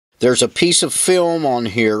There's a piece of film on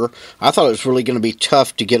here. I thought it was really going to be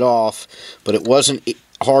tough to get off, but it wasn't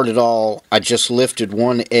hard at all. I just lifted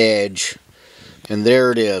one edge, and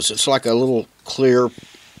there it is. It's like a little clear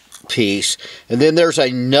piece. And then there's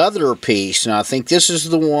another piece, and I think this is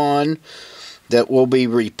the one that we'll be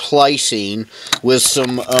replacing with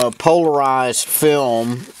some polarized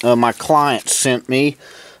film my client sent me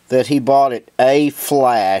that he bought at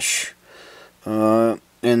A-Flash here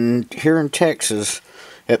in Texas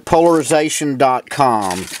at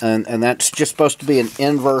polarization.com, and that's just supposed to be an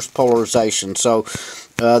inverse polarization. So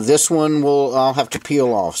this one I'll have to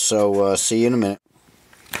peel off, so see you in a minute.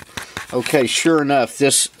 Okay, sure enough,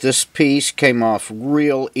 this piece came off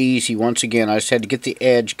real easy. Once again, I just had to get the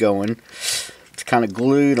edge going. It's kind of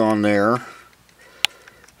glued on there. In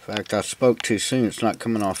fact, I spoke too soon. It's not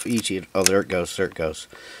coming off easy. Oh, there it goes. There it goes.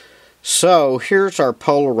 So, here's our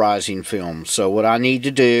polarizing film. So, what I need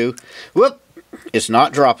to do, is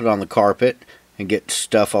not drop it on the carpet and get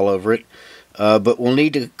stuff all over it. But we'll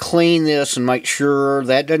need to clean this and make sure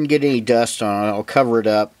that doesn't get any dust on it. I'll cover it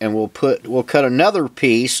up, and we'll cut another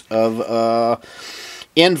piece of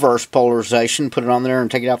inverse polarization, put it on there, and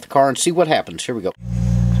take it out the car and see what happens. Here we go.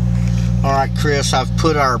 Alright, Chris, I've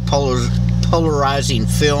put our polarizing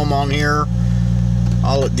film on here.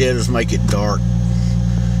 All it did is make it dark.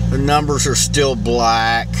 The numbers are still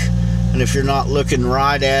black, and if you're not looking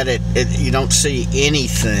right at it, you don't see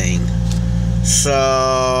anything.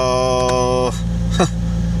 So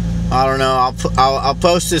I don't know. I'll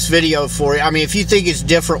post this video for you. I mean, if you think it's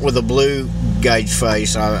different with a blue gauge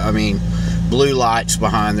face, I mean, blue lights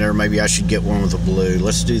behind there, maybe I should get one with a blue.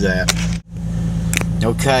 Let's do that.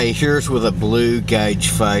 Okay, here's with a blue gauge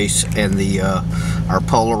face and the our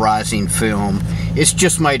polarizing film. It's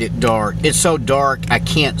just made it dark. It's so dark I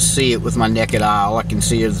can't see it with my naked eye. All I can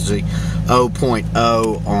see is the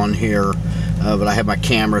 0.0 on here. But I have my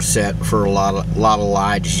camera set for a lot of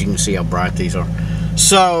light, as you can see how bright these are.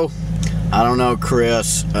 So I don't know,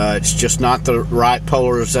 Chris. It's just not the right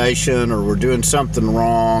polarization, or we're doing something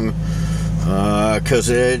wrong, because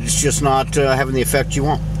it's just not having the effect you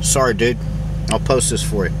want. Sorry, dude. I'll post this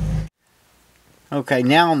for you. Okay,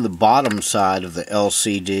 now on the bottom side of the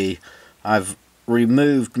LCD, I've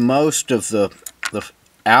removed most of the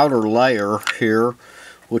outer layer here,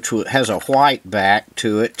 which has a white back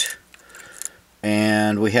to it,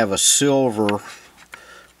 and we have a silver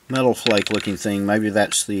metal flake looking thing. Maybe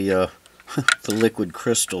that's the the liquid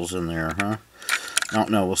crystals in there, huh? I don't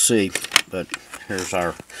know, we'll see. But here's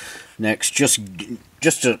our next, just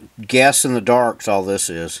a guess in the dark is all this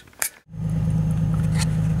is.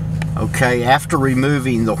 Okay, after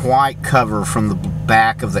removing the white cover from the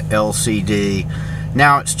back of the LCD,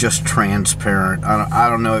 now it's just transparent. I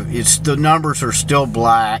don't know, the numbers are still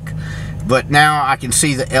black, but now I can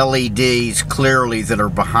see the LEDs clearly that are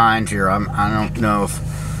behind here. I don't know if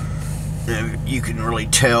you can really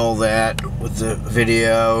tell that with the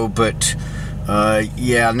video, but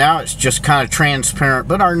yeah, now it's just kind of transparent,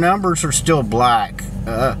 but our numbers are still black.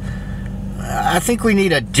 I think we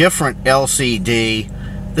need a different LCD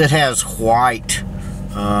that has white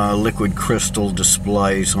liquid crystal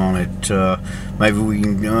displays on it. Maybe we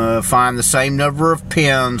can find the same number of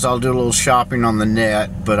pins. I'll do a little shopping on the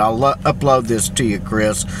net, but I'll upload this to you,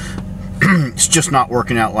 Chris. It's just not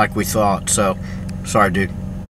working out like we thought, so sorry, dude.